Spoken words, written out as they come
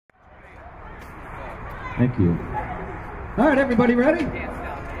Thank you. All right, everybody ready?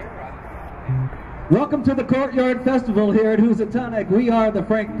 Welcome to the Courtyard Festival here at Housatonic. We are the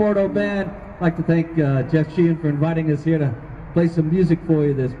Frank Porto Band. I'd like to thank Jeff Sheehan for inviting us here to play some music for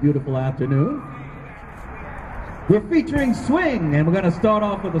you this beautiful afternoon. We're featuring swing, and we're going to start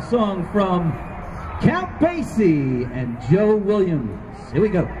off with a song from Count Basie and Joe Williams. Here we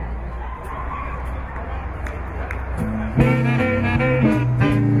go.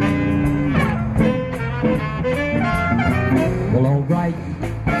 Well, all right,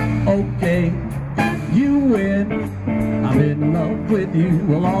 okay, you win. I'm in love with you.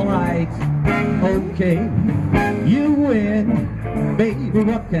 Well, all right, okay, you win. Baby,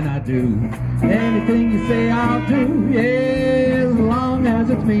 what can I do? Anything you say I'll do, yeah, as long as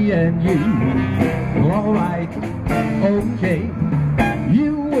it's me and you. Well, all right, okay,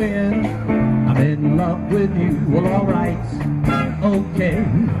 you win. I'm in love with you. Well, all right, okay,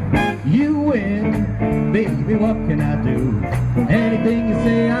 you win. Baby, what can I do? Anything you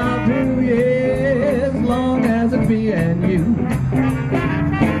say I'll do, yeah, as long as it's me and you.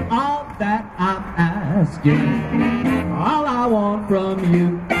 All that I'm asking, all I want from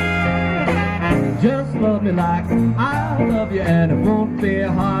you, just love me like I love you, and it won't be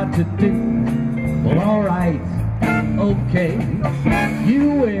hard to do. Well, all right, okay,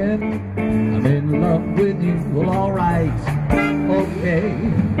 you win. I'm in love with you. Well, all right, okay,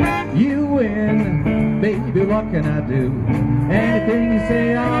 you win. Baby, what can I do? Anything you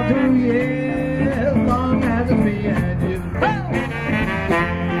say I'll do, yeah, as long as it's me and you.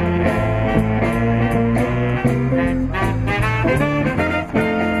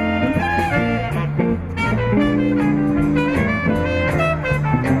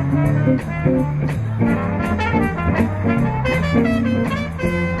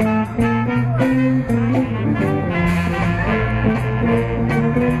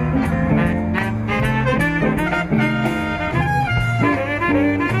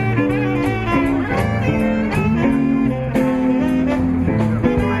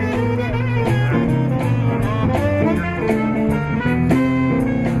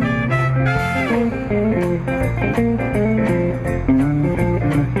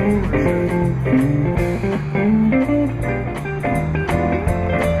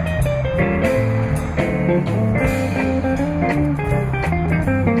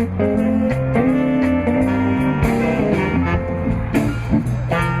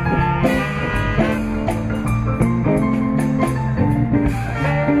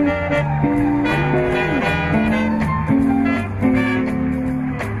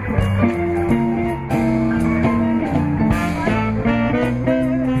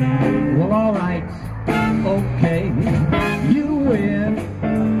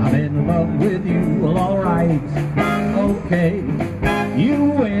 With you, well, all right, okay, you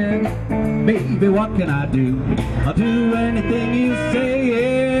win. Baby, what can I do? I'll do anything you say,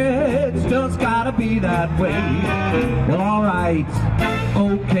 yeah, it's just gotta be that way. Well, all right,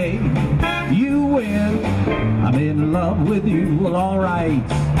 okay, you win. I'm in love with you. Well, all right,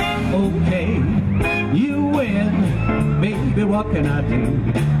 okay, you win. Baby, what can I do?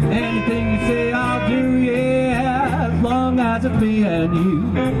 Anything you say I'll do, yeah, as long as it's me and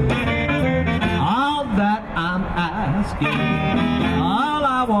you. All that I'm asking, all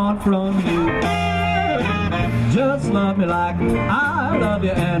I want from you, just love me like I love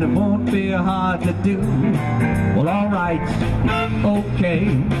you, and it won't be hard to do. Well, all right, okay,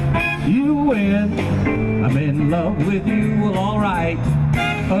 you win. I'm in love with you. Well, all right,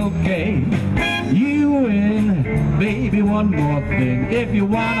 okay, you win. Baby, one more thing, if you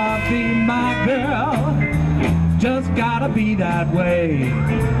wanna be my girl, just gotta be that way.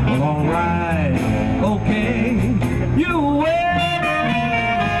 Well, all right, okay, you win.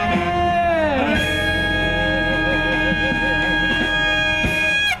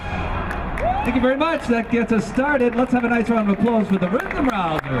 Thank you very much. That gets us started. Let's have a nice round of applause for the Rhythm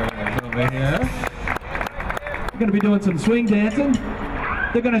Rousers over here. We're going to be doing some swing dancing.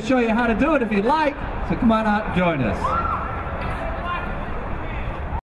 They're going to show you how to do it if you'd like. So come on out and join us.